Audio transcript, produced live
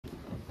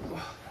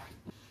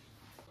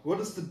What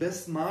is the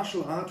best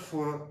martial art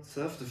for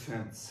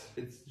self-defense?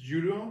 It's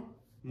judo,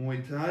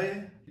 Muay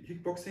Thai,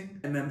 kickboxing.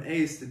 MMA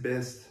is the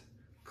best.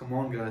 Come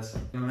on guys,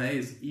 MMA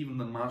is even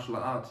a martial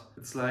art.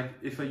 It's like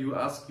if you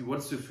ask you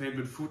what's your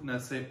favorite food and I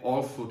say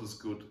all food is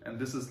good. And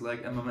this is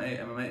like MMA.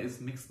 MMA is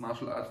mixed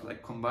martial arts,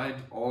 like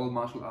combined all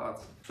martial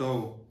arts.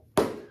 So,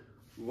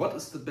 what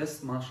is the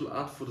best martial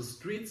art for the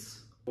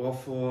streets? Or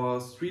for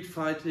street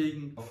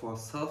fighting? Or for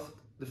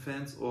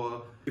self-defense?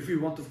 Or if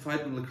you want to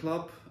fight in the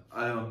club?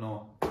 I don't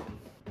know.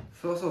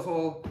 First of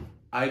all,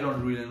 I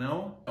don't really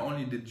know. I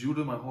only did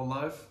judo my whole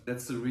life.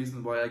 That's the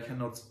reason why I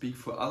cannot speak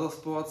for other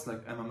sports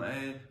like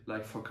MMA,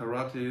 like for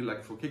karate,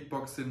 like for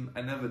kickboxing.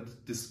 I never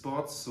did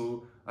sports,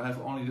 so I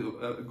have only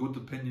a good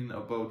opinion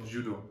about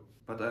judo.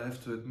 But I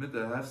have to admit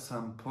I have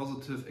some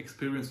positive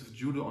experience with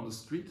judo on the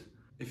street.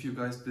 If you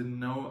guys didn't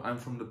know, I'm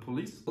from the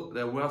police.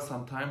 There were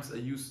some times I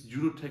used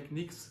judo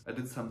techniques. I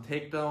did some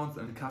takedowns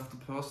and cuffed the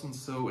person,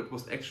 so it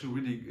was actually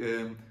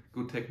really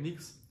good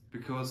techniques.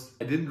 Because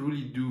I didn't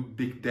really do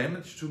big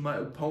damage to my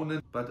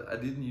opponent, but I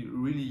didn't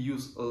really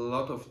use a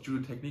lot of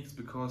judo techniques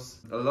because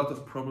a lot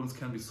of problems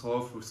can be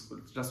solved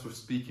just with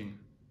speaking.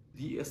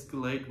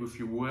 De-escalate with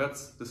your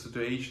words the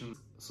situation.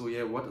 So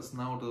yeah, what is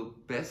now the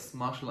best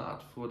martial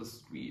art for the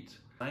street?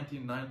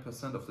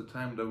 99% of the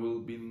time there will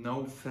be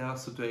no fair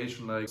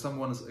situation, like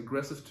someone is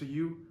aggressive to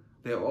you,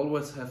 they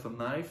always have a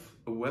knife,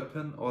 a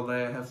weapon, or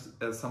they have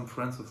some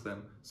friends with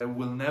them. So there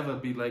will never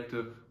be like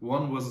the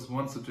 1 versus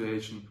 1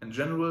 situation. In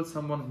general,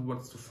 someone who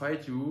wants to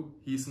fight you,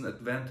 he's an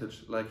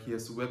advantage, like he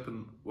has a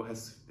weapon or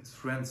has his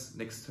friends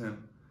next to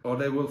him. Or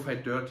they will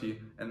fight dirty.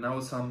 And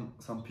now some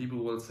people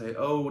will say,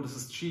 oh, this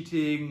is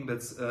cheating,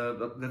 that's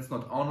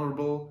not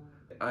honorable.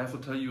 I have to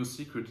tell you a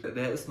secret.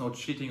 There is no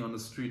cheating on the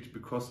street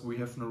because we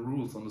have no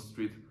rules on the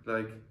street.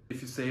 Like,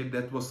 if you say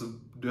that was a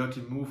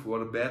dirty move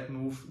or a bad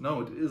move,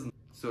 no, it isn't.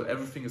 So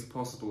everything is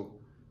possible.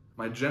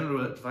 My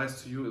general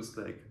advice to you is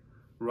like,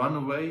 run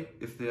away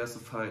if there's a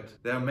fight.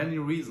 There are many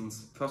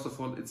reasons. First of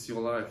all, it's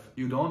your life.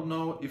 You don't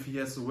know if he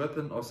has a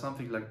weapon or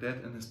something like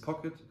that in his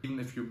pocket. Even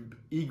if your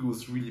ego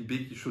is really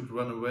big, you should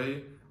run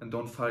away and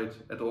don't fight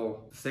at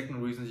all. The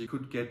second reason, you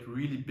could get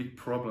really big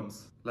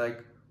problems.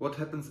 Like, what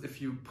happens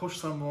if you push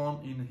someone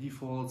and he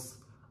falls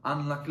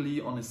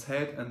unluckily on his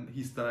head and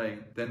he's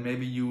dying? Then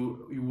maybe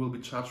you will be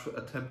charged for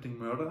attempting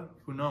murder.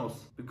 Who knows?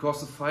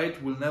 Because a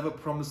fight will never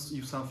promise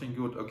you something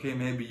good. Okay,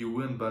 maybe you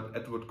win, but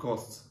at what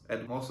costs?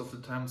 And most of the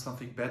time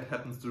something bad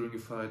happens during a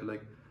fight.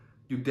 Like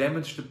you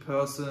damaged the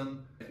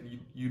person,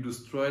 you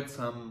destroyed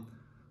some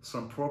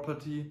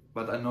property.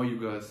 But I know you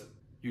guys,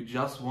 you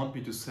just want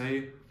me to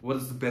say what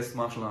is the best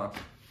martial art.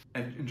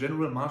 And in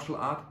general, martial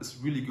art is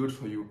really good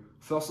for you.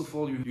 First of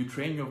all, you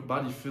train your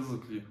body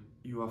physically.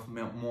 You have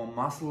more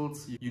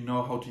muscles, you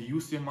know how to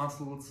use your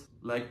muscles.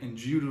 Like in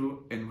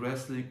judo, in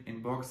wrestling,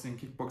 in boxing,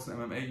 kickboxing,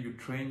 MMA, you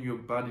train your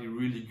body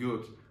really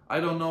good. I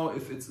don't know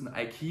if it's in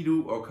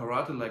Aikido or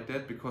karate like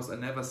that, because I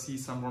never see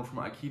someone from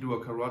Aikido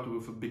or karate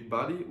with a big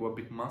body or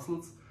big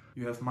muscles.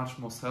 You have much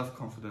more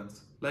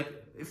self-confidence. Like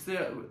if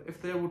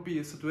there would be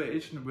a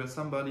situation where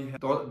somebody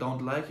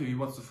don't like you, he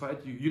wants to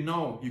fight you, you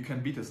know you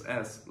can beat his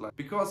ass. Like,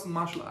 because in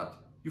martial art,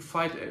 you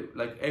fight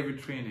like every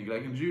training.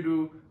 Like in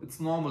judo, it's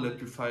normal that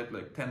you fight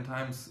like 10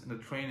 times in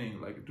the training,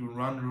 like doing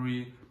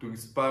runnery, doing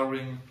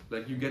sparring,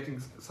 like you're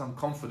getting some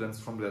confidence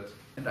from that.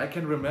 And I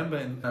can remember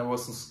when I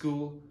was in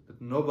school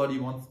that nobody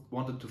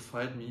wanted to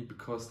fight me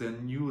because they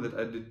knew that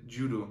I did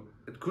judo.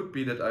 It could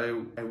be that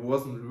I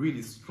wasn't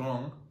really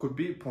strong, could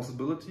be a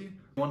possibility.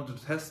 They wanted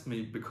to test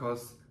me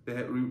because they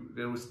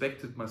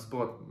respected my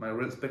sport,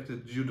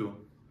 respected judo.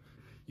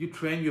 You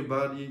train your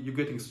body, you're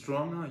getting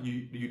stronger,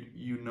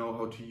 you know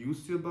how to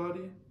use your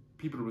body.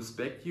 People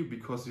respect you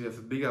because you have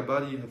a bigger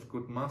body, you have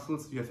good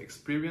muscles, you have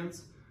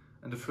experience.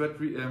 And the third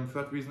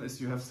reason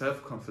is you have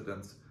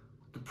self-confidence.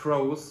 The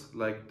pros,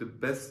 like the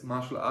best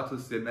martial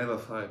artists, they never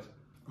fight.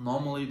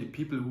 Normally the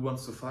people who want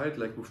to fight,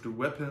 like with the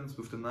weapons,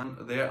 with the knife,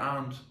 they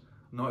aren't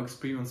no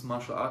experienced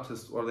martial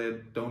artists, or they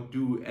don't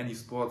do any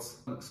sports.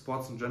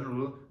 Sports in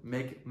general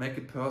make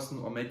a person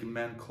or make a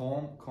man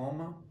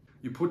calmer.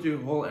 You put your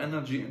whole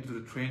energy into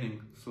the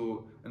training,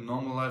 so in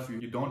normal life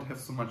you don't have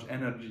so much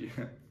energy.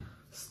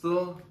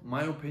 Still,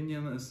 my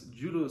opinion is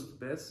judo is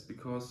the best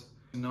because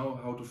you know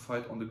how to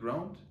fight on the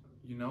ground,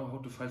 you know how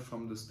to fight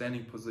from the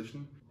standing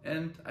position,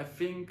 and I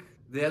think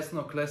there's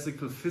no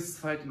classical fist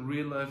fight in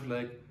real life.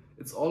 Like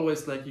it's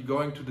always like you're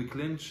going to the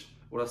clinch,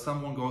 or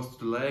someone goes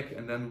to the leg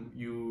and then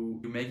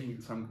you're making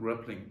some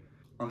grappling.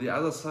 On the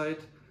other side,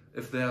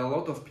 if there are a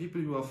lot of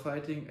people who are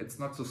fighting, it's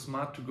not so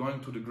smart to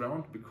going to the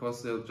ground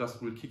because they'll just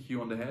will kick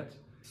you on the head.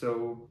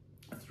 So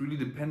it's really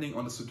depending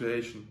on the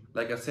situation.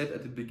 Like I said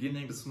at the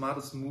beginning, the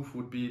smartest move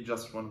would be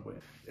just run away.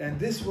 And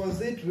this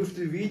was it with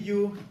the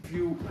video. If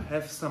you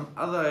have some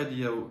other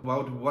idea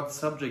about what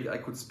subject I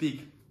could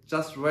speak,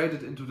 just write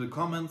it into the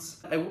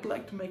comments. I would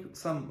like to make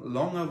some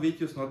longer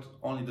videos, not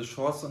only the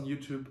shorts on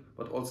YouTube,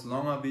 but also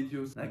longer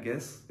videos. I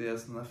guess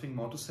there's nothing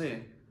more to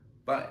say.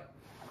 Bye.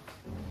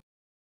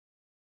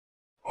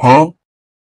 Huh?